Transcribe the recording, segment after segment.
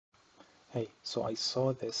Hey, so I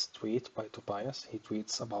saw this tweet by Tobias. He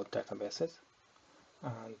tweets about databases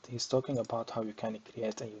and he's talking about how you can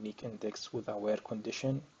create a unique index with a where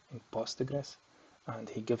condition in Postgres. And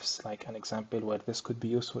he gives like an example where this could be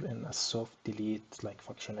useful in a soft delete like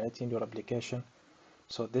functionality in your application.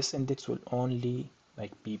 So this index will only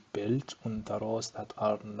like be built on the rows that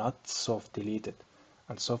are not soft deleted.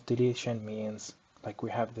 And soft deletion means like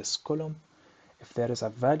we have this column. If there is a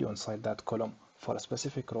value inside that column for a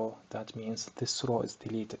specific row, that means this row is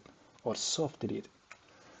deleted or soft deleted.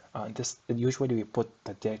 And this usually we put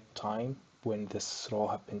the date time when this row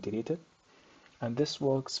have been deleted. And this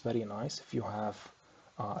works very nice if you have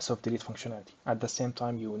a soft delete functionality. At the same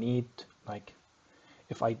time, you need like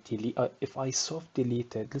if I soft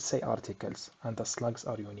deleted, let's say articles, and the slugs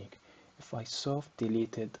are unique. If I soft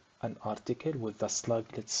deleted an article with the slug,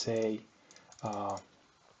 let's say uh,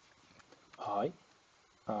 hi,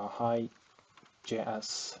 hi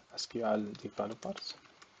JS SQL developers.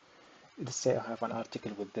 Let's say I have an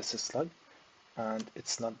article with this slug and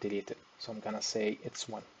it's not deleted. So I'm gonna say it's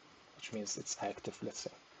 1, which means it's active, let's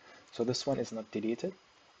say. So this one is not deleted.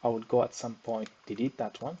 I will go at some point delete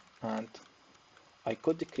that one, and I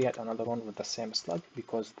could create another one with the same slug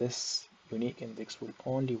because this unique index will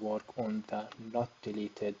only work on the not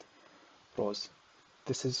deleted rows.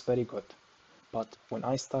 This is very good. But when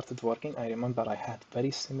I started working, I remember I had very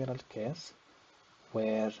similar case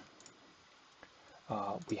where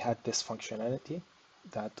we had this functionality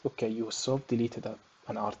that, okay, you soft deleted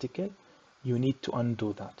an article, you need to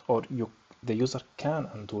undo that, or the user can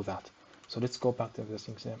undo that. So let's go back to this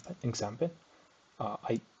example.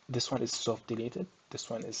 This one is soft deleted, this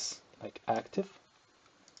one is like active.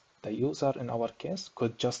 The user in our case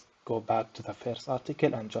could just go back to the first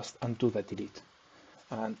article and just undo the delete.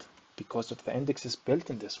 And because of the index is built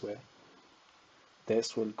in this way,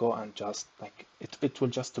 this will go and just like it will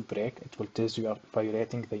just break. It will tell you are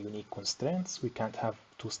violating the unique constraints. We can't have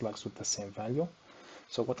two slugs with the same value.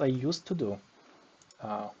 So what I used to do,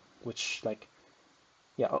 which like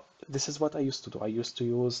yeah, this is what I used to do. I used to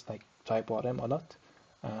use like type RM a lot,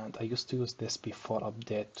 and I used to use this before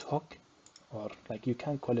update hook, or like you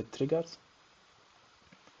can call it triggers.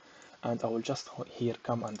 And I will just here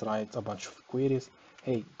come and write a bunch of queries.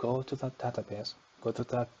 Hey, go to that database, go to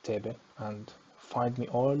that table, and find me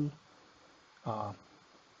all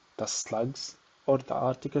the slugs or the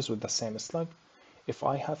articles with the same slug. If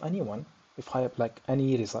I have anyone, if I have like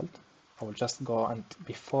any result, I will just go and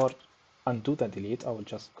before undo the delete, I will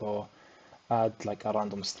just go add like a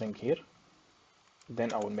random string here.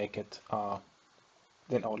 Then I will make it,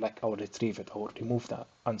 then I will retrieve it. I will remove the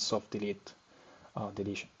unsoft delete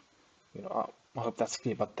deletion. I hope that's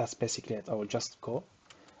clear, but that's basically it. I will just go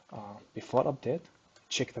before update,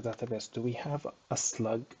 check the database. Do we have a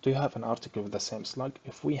slug? Do you have an article with the same slug?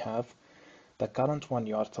 If we have, the current one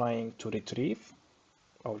you are trying to retrieve,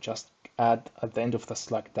 I'll just add at the end of the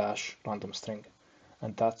slug dash random string,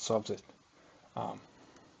 and that solves it.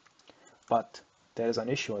 But there is an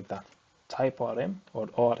issue with that. Type RM or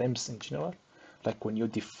ORMs in general, like when you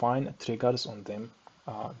define triggers on them,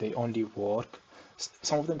 they only work.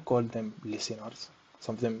 Some of them call them listeners.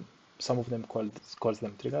 Some of them calls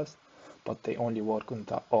them triggers, but they only work on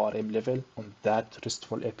the ORM level, on that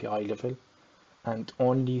RESTful API level, and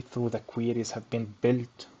only through the queries have been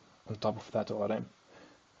built on top of that ORM,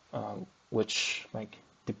 which like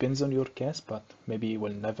depends on your case, but maybe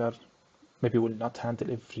will not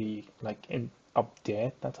handle every like in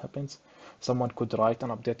update that happens. Someone could write an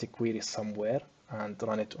updated query somewhere and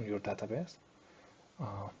run it on your database.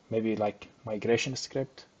 Maybe like migration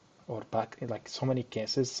script or back in like so many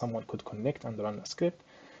cases, someone could connect and run a script.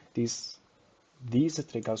 These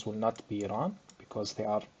triggers will not be run because they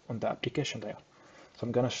are on the application layer. So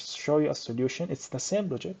I'm going to show you a solution. It's the same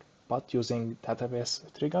logic, but using database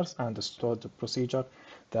triggers and a stored procedure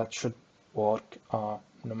that should work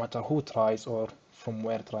no matter who tries or from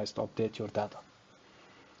where tries to update your data.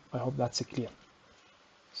 I hope that's clear.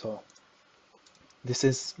 So this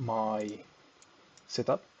is my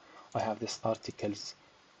setup. I have this articles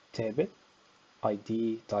table,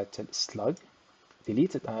 ID, title, slug,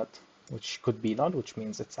 deleted at, which could be null, which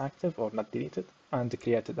means it's active or not deleted, and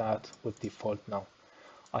created at with default now.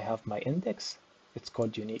 I have my index. It's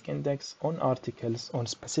called unique index on articles on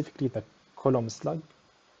specifically the column slug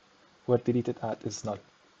where deleted at is null.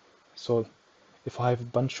 So if I have a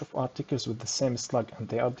bunch of articles with the same slug and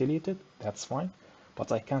they are deleted, that's fine.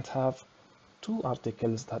 But I can't have two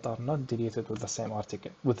articles that are not deleted with the same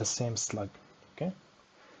article, with the same slug. Okay.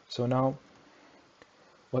 So now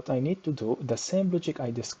what I need to do, the same logic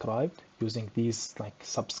I described using these like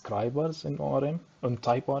subscribers in ORM, on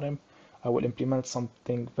type ORM, I will implement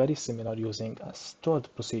something very similar using a stored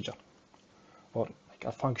procedure or like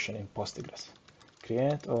a function in Postgres.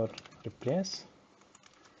 Create or replace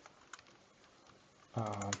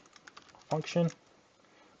function.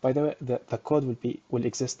 By the way, the code will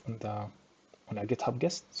exist on a GitHub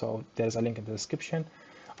guest, so there's a link in the description.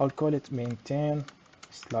 I'll call it maintain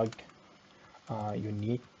slug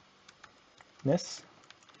uniqueness.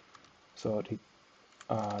 So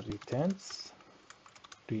returns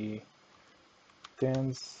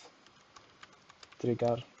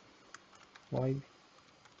trigger y,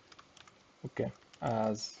 okay,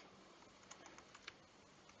 as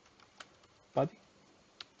body.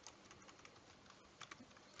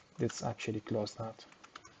 Let's actually close that.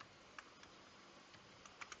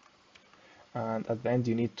 And at the end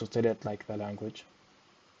you need to tell it like the language.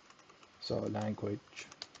 So language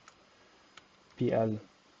PL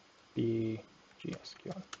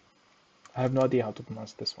PGSQL. I have no idea how to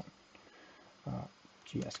pronounce this one.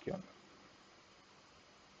 GSQL.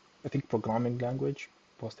 I think programming language,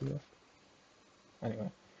 Postgres.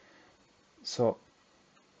 Anyway, so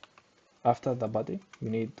after the body,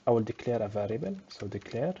 I will declare a variable. So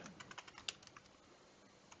declare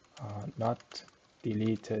not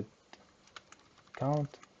deleted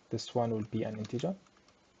count. This one will be an integer,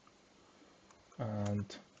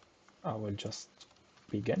 and I will just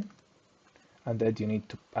begin. And then you need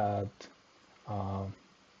to add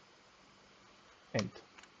end.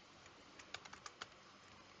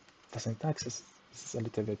 The syntax is a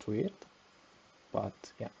little bit weird, but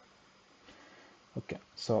yeah. Okay,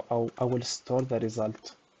 so I will store the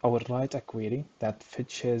result. I will write a query that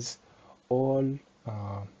fetches all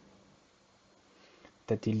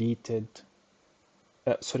the deleted,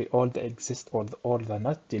 all the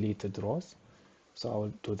not deleted rows. So I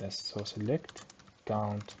will do this. So select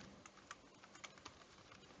count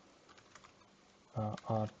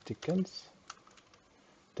articles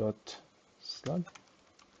dot slug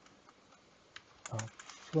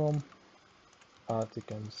from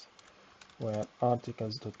articles where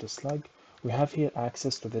articles dot slug. We have here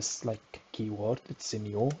access to this like keyword. It's a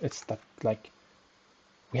new. It's that like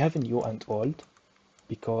we have a new and old,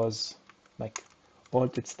 because like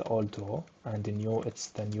old it's the old row and the new it's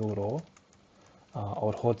the new row,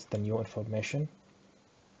 or holds the new information,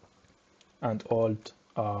 and old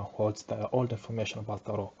holds the old information about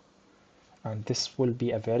the row. And this will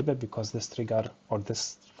be a variable because this trigger or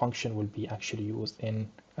this function will be actually used in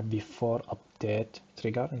a before update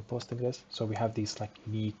trigger in Postgres. So we have these like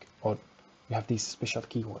unique, or we have these special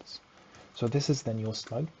keywords. So this is the new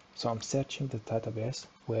slug. So I'm searching the database,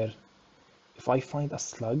 where if I find a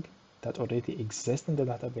slug that already exists in the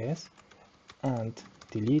database and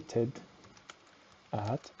deleted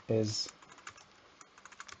at is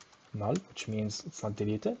null, which means it's not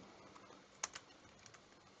deleted.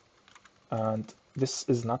 And this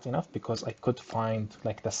is not enough because I could find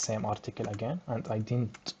like the same article again, and I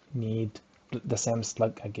didn't need the same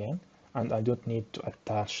slug again, and I don't need to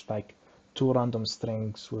attach like two random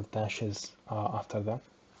strings with dashes after that.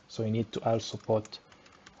 So you need to also put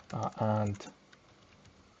and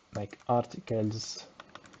like articles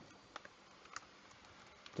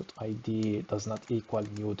 .id does not equal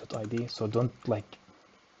new .id. So don't like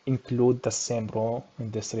include the same row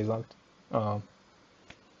in this result.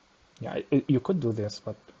 Yeah, you could do this,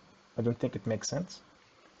 but I don't think it makes sense.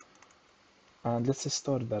 And let's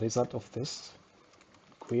store the result of this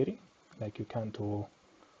query. Like you can do,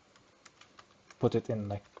 put it in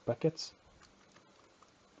like brackets,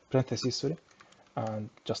 parentheses, sorry, and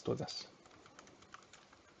just do this.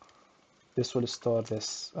 This will store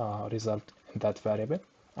this result in that variable,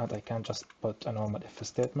 and I can just put a normal if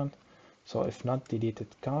statement. So if not deleted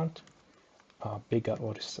count bigger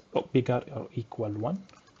or equal 1,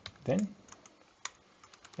 then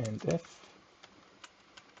and if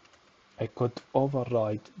I could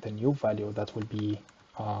override the new value that will be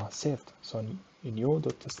saved. So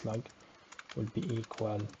new.slug will be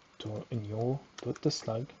equal to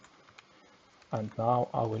new.slug, and now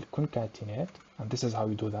I will concatenate, and this is how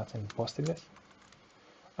you do that in Postgres.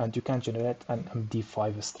 And you can generate an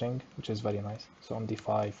MD5 string, which is very nice. So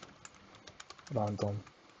MD5 random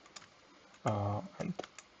and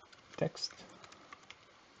text,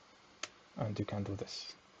 and you can do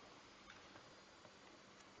this.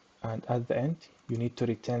 And at the end, you need to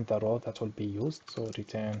return the row that will be used. So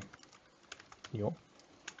return new.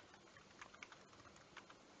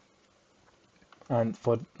 And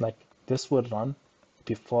for like this will run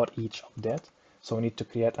before each update. So we need to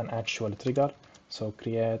create an actual trigger. So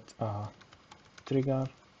create a trigger.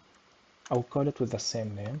 I'll call it with the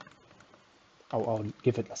same name. I'll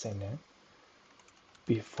give it the same name.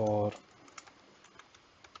 Before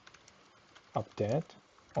update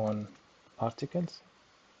on articles,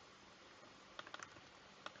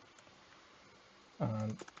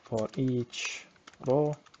 and for each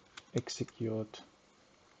row execute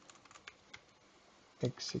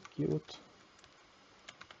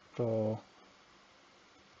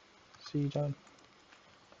procedure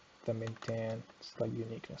to maintain slug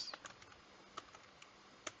uniqueness.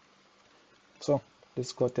 So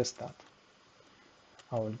let's go test that.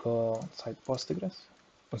 I will go inside Postgres,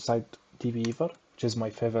 inside dbeaver, which is my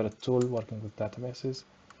favorite tool working with databases.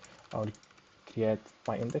 I will create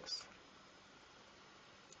my index.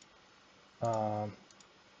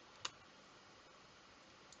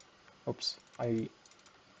 Oops, I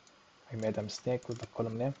made a mistake with the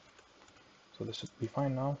column name, so this should be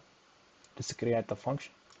fine now. Let's create the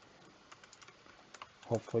function.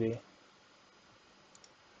 Hopefully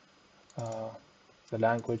the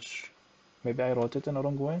language, maybe I wrote it in a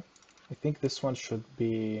wrong way. I think this one should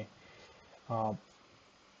be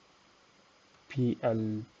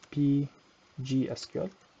PLP GSQL.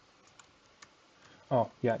 Oh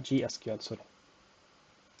yeah, GSQL, sorry.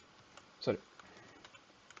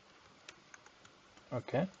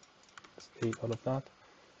 Okay, let's delete all of that.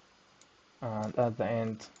 And at the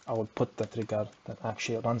end, I will put the trigger that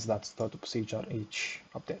actually runs that start procedure each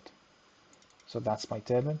update. So that's my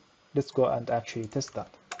table. Let's go and actually test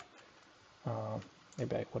that.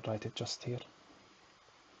 Maybe I could write it just here.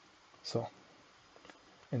 So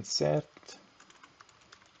insert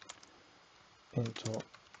into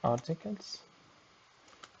articles,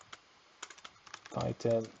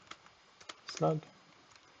 title slug,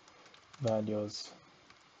 values,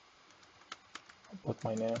 I'll put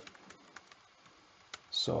my name,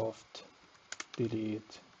 soft,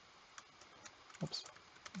 delete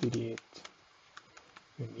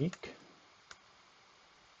unique.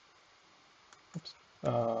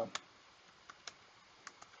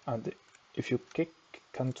 And if you kick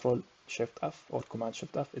Control Shift F or Command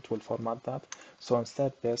Shift F, it will format that. So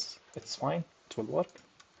instead this, it's fine, it will work.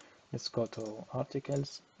 Let's go to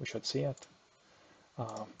articles, we should see it.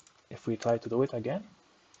 If we try to do it again,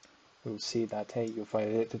 we will see that, hey, you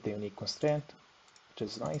violated the unique constraint, which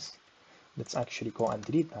is nice. Let's actually go and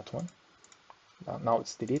delete that one. Now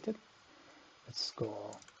it's deleted. Let's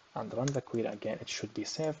go and run the query again. It should be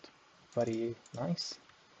saved. Very nice.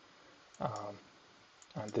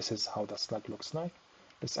 And this is how the slug looks like.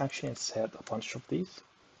 Let's actually insert a bunch of these.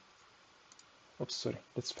 Oops, sorry.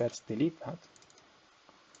 Let's first delete that.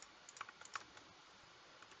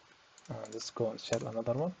 And let's go insert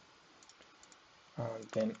another one. And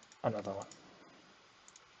then another one.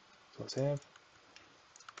 So save.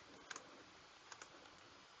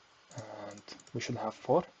 And we should have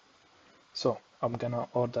 4. So I'm gonna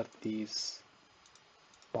order these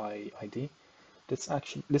by ID.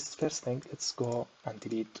 Let's first thing, let's go and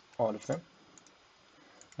delete all of them.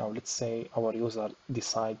 Now let's say our user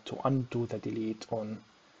decide to undo the delete on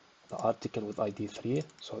the article with ID 3.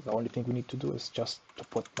 So the only thing we need to do is just to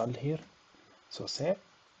put null here. So save,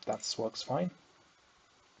 that works fine.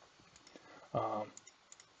 I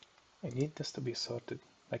need this to be sorted.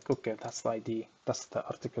 Like, okay, that's the ID, that's the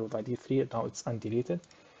article with ID 3. Now it's undeleted.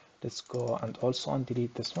 Let's go and also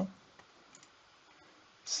undelete this one.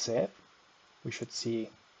 Save. We should see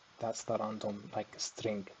that's the random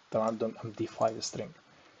string, the random MD5 string,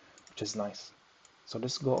 which is nice. So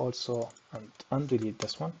let's go also and undelete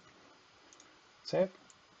this one. Save.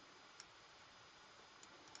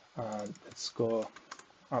 And let's go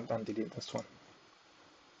and undelete this one.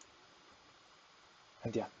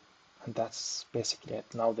 And yeah, and that's basically it.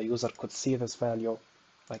 Now the user could see this value,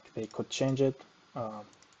 like they could change it,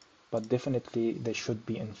 but definitely they should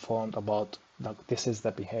be informed about this is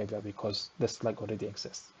the behavior because this slug already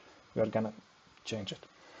exists. We are gonna change it.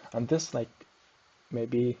 And this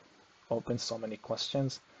maybe opens so many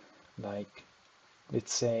questions. Like,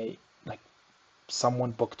 let's say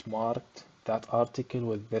someone bookmarked that article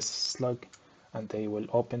with this slug and they will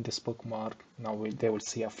open this bookmark. Now they will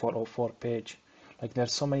see a 404 page.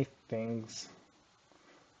 There's so many things.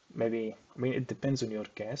 Maybe, I mean, it depends on your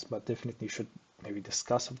case, but definitely you should maybe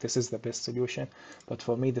discuss if this is the best solution. But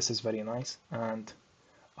for me, this is very nice, and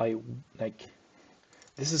I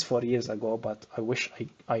this is 4 years ago, but I wish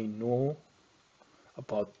I knew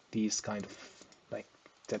about these kind of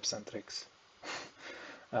tips and tricks.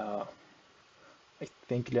 I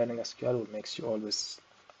think learning SQL will makes you always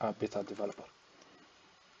a better developer.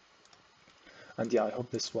 And yeah, I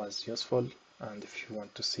hope this was useful. And if you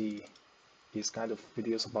want to see these kind of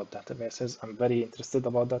videos about databases, I'm very interested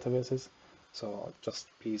about databases. So just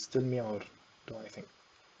please tell me or do anything.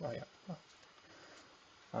 Oh, yeah.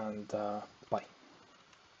 And